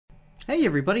Hey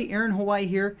everybody, Aranhawaii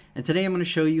here, and today I'm going to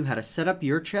show you how to set up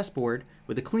your chessboard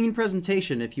with a clean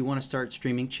presentation if you want to start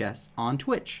streaming chess on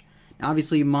Twitch. Now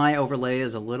obviously my overlay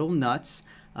is a little nuts,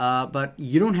 but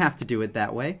you don't have to do it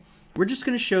that way. We're just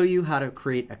going to show you how to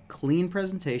create a clean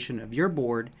presentation of your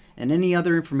board and any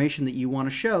other information that you want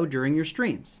to show during your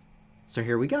streams. So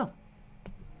here we go.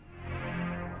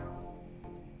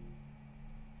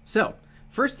 So,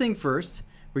 first thing first,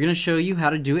 we're going to show you how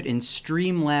to do it in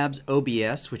Streamlabs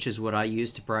OBS, which is what I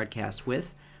use to broadcast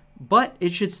with, but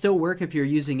it should still work if you're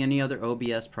using any other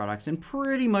OBS products in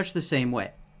pretty much the same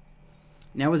way.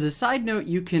 Now as a side note,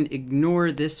 you can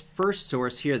ignore this first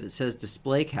source here that says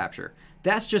display capture.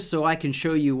 That's just so I can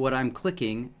show you what I'm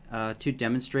clicking to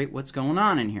demonstrate what's going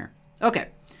on in here. Okay,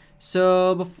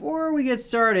 so before we get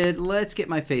started, let's get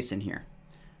my face in here.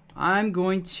 I'm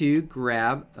going to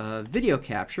grab a video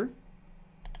capture.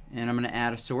 And I'm going to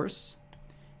add a source.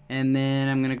 And then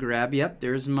I'm going to grab, yep,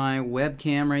 there's my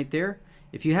webcam right there.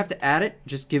 If you have to add it,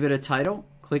 just give it a title,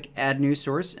 click Add New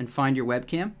Source, and find your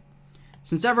webcam.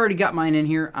 Since I've already got mine in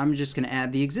here, I'm just going to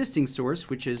add the existing source,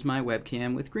 which is my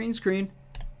webcam with green screen,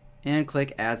 and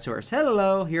click Add Source.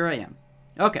 Hello, here I am.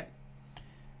 Okay.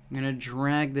 I'm going to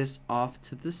drag this off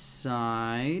to the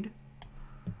side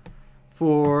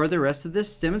for the rest of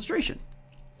this demonstration.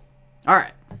 All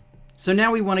right. So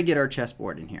now we want to get our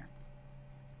chessboard in here.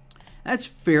 That's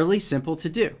fairly simple to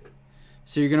do.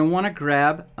 So you're going to want to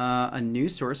grab a new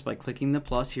source by clicking the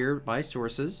plus here by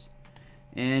sources.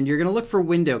 And you're going to look for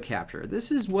window capture.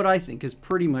 This is what I think is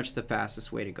pretty much the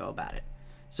fastest way to go about it.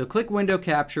 So click window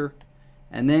capture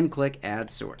and then click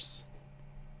add source.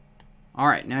 All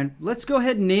right, now let's go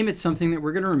ahead and name it something that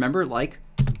we're going to remember, like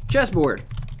chessboard.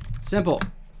 Simple.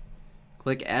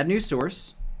 Click add new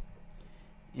source.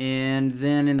 And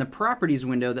then in the properties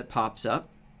window that pops up,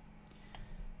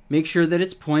 make sure that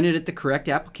it's pointed at the correct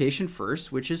application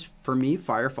first, which is for me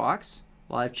Firefox,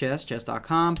 live chess,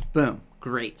 chess.com. Boom,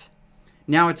 great.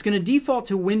 Now it's going to default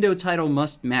to window title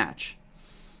must match.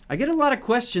 I get a lot of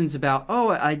questions about, oh,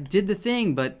 I did the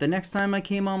thing, but the next time I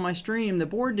came on my stream, the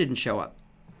board didn't show up.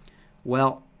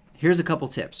 Well, here's a couple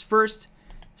tips. First,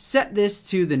 set this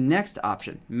to the next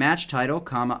option, match title,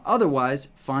 comma,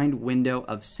 otherwise find window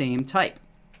of same type.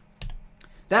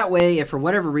 That way, if for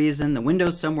whatever reason the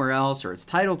window's somewhere else or it's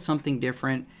titled something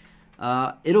different,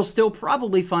 it'll still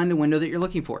probably find the window that you're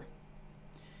looking for.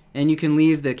 And you can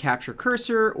leave the capture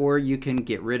cursor or you can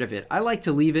get rid of it. I like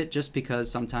to leave it just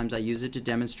because sometimes I use it to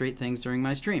demonstrate things during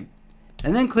my stream.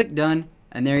 And then click done,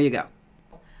 and there you go.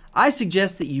 I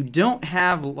suggest that you don't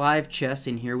have live chess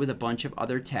in here with a bunch of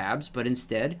other tabs, but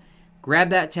instead grab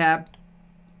that tab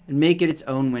and make it its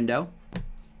own window.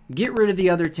 Get rid of the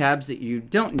other tabs that you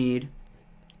don't need,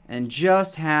 and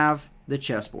just have the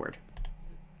chessboard.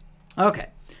 Okay,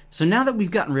 so now that we've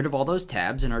gotten rid of all those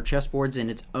tabs and our chessboard's in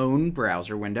its own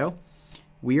browser window,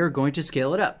 we are going to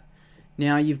scale it up.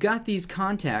 Now you've got these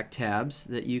contact tabs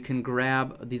that you can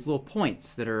grab, these little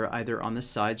points that are either on the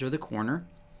sides or the corner.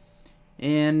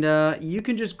 And you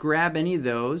can just grab any of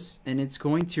those and it's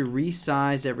going to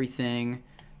resize everything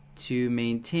to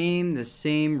maintain the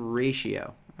same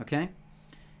ratio, okay?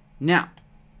 Now,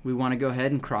 we want to go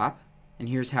ahead and crop. And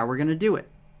here's how we're going to do it.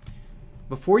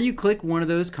 Before you click one of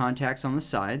those contacts on the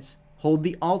sides, hold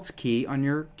the Alt key on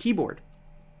your keyboard.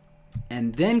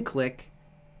 And then click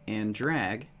and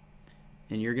drag.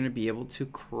 And you're going to be able to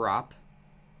crop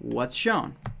what's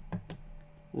shown.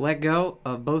 Let go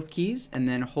of both keys and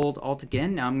then hold Alt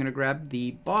again. Now I'm going to grab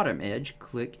the bottom edge,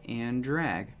 click and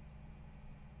drag.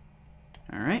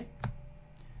 All right.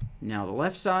 Now the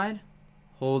left side,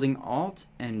 holding Alt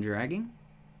and dragging.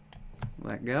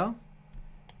 Let go.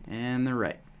 And the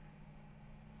right.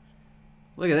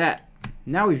 Look at that.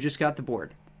 Now we've just got the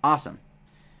board. Awesome.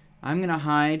 I'm going to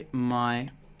hide my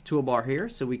toolbar here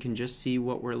so we can just see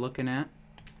what we're looking at.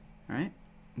 All right.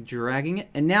 Dragging it.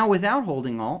 And now without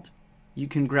holding Alt, you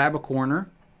can grab a corner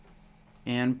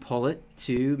and pull it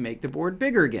to make the board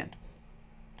bigger again.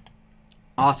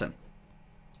 Awesome.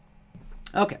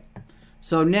 Okay.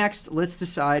 So next, let's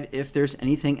decide if there's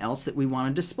anything else that we want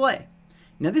to display.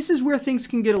 Now this is where things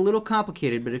can get a little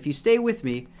complicated, but if you stay with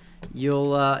me,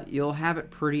 you'll have it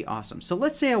pretty awesome. So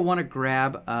let's say I want to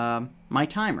grab my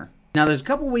timer. Now there's a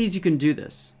couple ways you can do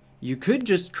this. You could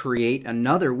just create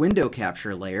another window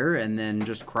capture layer and then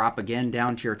just crop again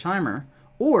down to your timer,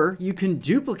 or you can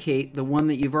duplicate the one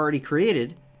that you've already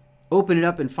created, open it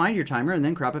up and find your timer, and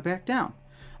then crop it back down.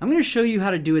 I'm going to show you how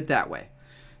to do it that way.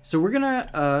 So we're going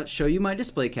to show you my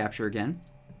display capture again,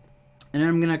 and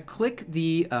I'm going to click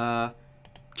the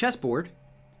chessboard,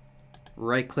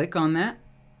 right click on that,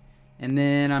 and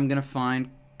then I'm going to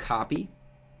find copy,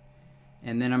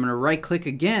 And then I'm going to right click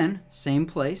again, same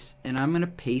place, and I'm going to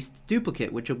paste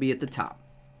duplicate, which will be at the top.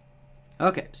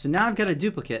 Okay, so now I've got a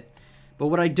duplicate, but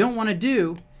what I don't want to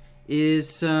do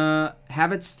is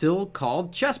have it still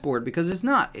called chessboard, because it's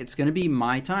not. It's going to be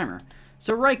my timer.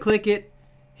 So right click it,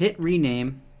 hit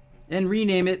rename, and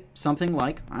rename it something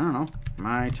like, I don't know,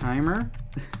 my timer.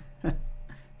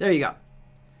 There you go.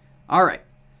 All right,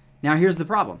 now here's the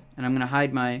problem, and I'm going to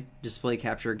hide my display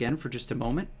capture again for just a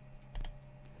moment.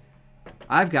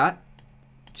 I've got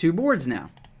two boards now.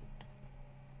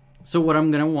 So what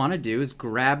I'm going to want to do is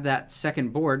grab that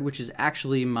second board, which is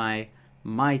actually my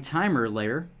timer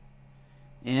layer,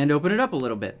 and open it up a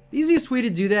little bit. The easiest way to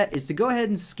do that is to go ahead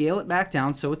and scale it back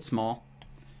down so it's small.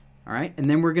 All right, and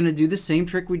then we're going to do the same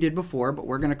trick we did before, but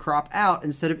we're going to crop out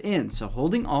instead of in. So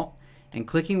holding Alt and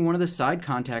clicking one of the side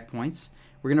contact points,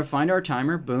 we're going to find our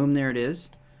timer. Boom, there it is.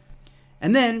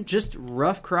 And then just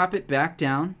rough crop it back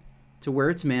down to where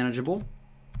it's manageable.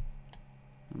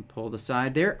 And pull the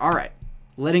side there. All right,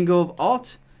 letting go of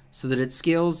Alt so that it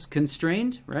scales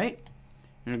constrained, right?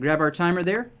 I'm going to grab our timer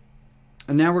there.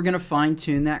 And now we're going to fine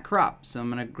tune that crop. So I'm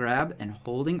going to grab and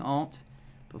holding Alt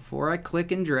before I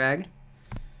click and drag.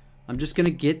 I'm just going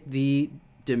to get the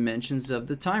dimensions of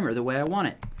the timer the way I want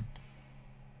it.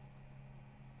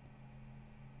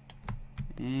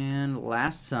 And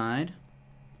last side.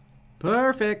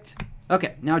 Perfect.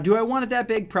 Okay, now do I want it that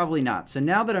big? Probably not. So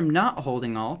now that I'm not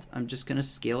holding Alt, I'm just going to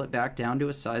scale it back down to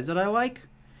a size that I like.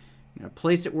 I'm going to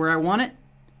place it where I want it,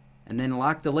 and then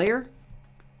lock the layer,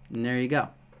 and there you go.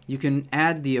 You can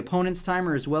add the opponent's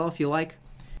timer as well if you like.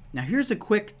 Now here's a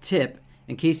quick tip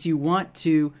in case you want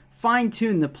to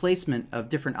fine-tune the placement of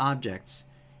different objects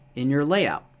in your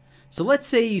layout. So let's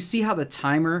say you see how the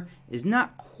timer is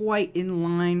not quite in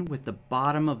line with the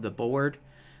bottom of the board.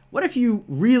 What if you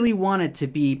really want it to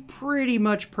be pretty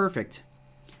much perfect?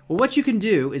 Well, what you can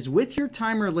do is with your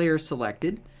timer layer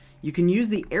selected, you can use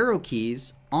the arrow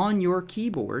keys on your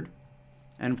keyboard,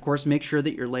 and of course make sure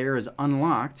that your layer is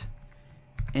unlocked,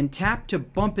 and tap to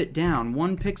bump it down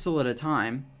 1 pixel at a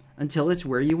time until it's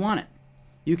where you want it.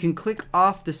 You can click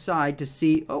off the side to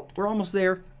see, oh, we're almost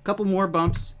there. A couple more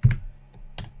bumps.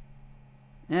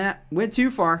 Went too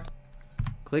far.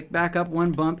 Click back up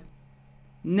 1 bump.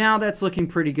 Now that's looking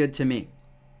pretty good to me.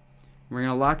 We're going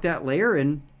to lock that layer,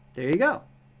 and there you go.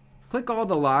 Click all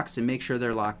the locks and make sure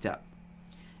they're locked up.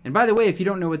 And by the way, if you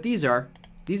don't know what these are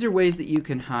ways that you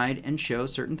can hide and show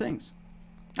certain things.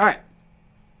 All right,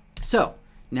 so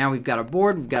now we've got a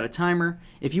board, we've got a timer.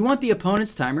 If you want the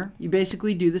opponent's timer, you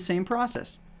basically do the same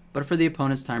process, but for the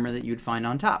opponent's timer that you'd find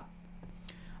on top.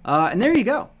 And there you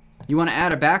go. You want to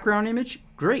add a background image?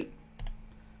 Great.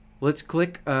 Let's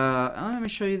click, let me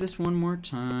show you this one more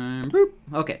time. Boop.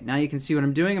 Okay, now you can see what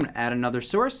I'm doing. I'm going to add another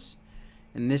source.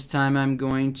 And this time I'm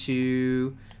going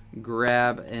to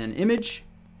grab an image.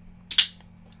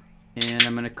 And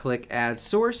I'm going to click add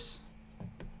source.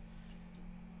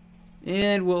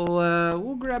 And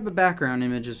we'll grab a background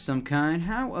image of some kind.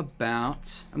 How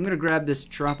about, I'm going to grab this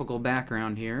tropical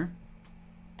background here.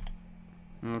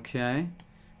 Okay.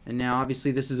 And now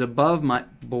obviously this is above my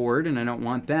board and I don't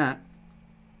want that.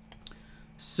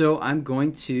 So I'm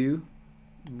going to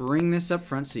bring this up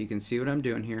front so you can see what I'm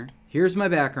doing here. Here's my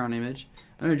background image.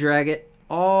 I'm going to drag it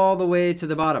all the way to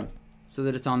the bottom so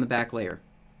that it's on the back layer.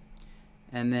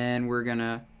 And then we're going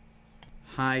to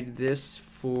hide this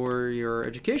for your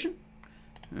education.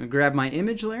 I'm going to grab my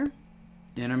image layer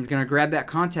and I'm going to grab that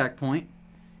contact point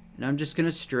and I'm just going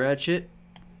to stretch it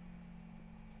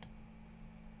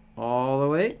all the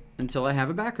way until I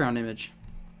have a background image.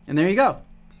 And there you go.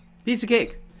 Piece of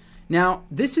cake. Now,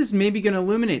 this is maybe going to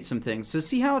illuminate some things. So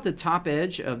see how at the top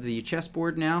edge of the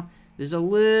chessboard now, there's a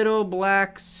little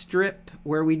black strip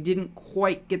where we didn't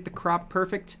quite get the crop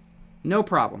perfect? No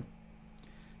problem.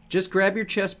 Just grab your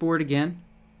chessboard again,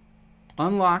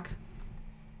 unlock,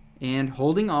 and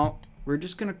holding Alt, we're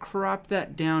just going to crop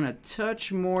that down a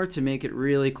touch more to make it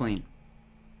really clean.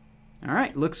 All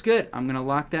right, looks good. I'm going to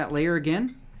lock that layer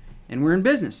again, and we're in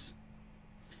business.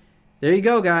 There you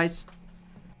go, guys.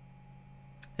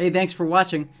 Hey, thanks for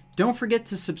watching. Don't forget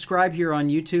to subscribe here on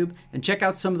YouTube and check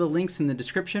out some of the links in the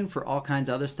description for all kinds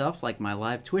of other stuff like my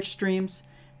live Twitch streams,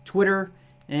 Twitter,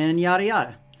 and yada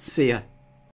yada. See ya.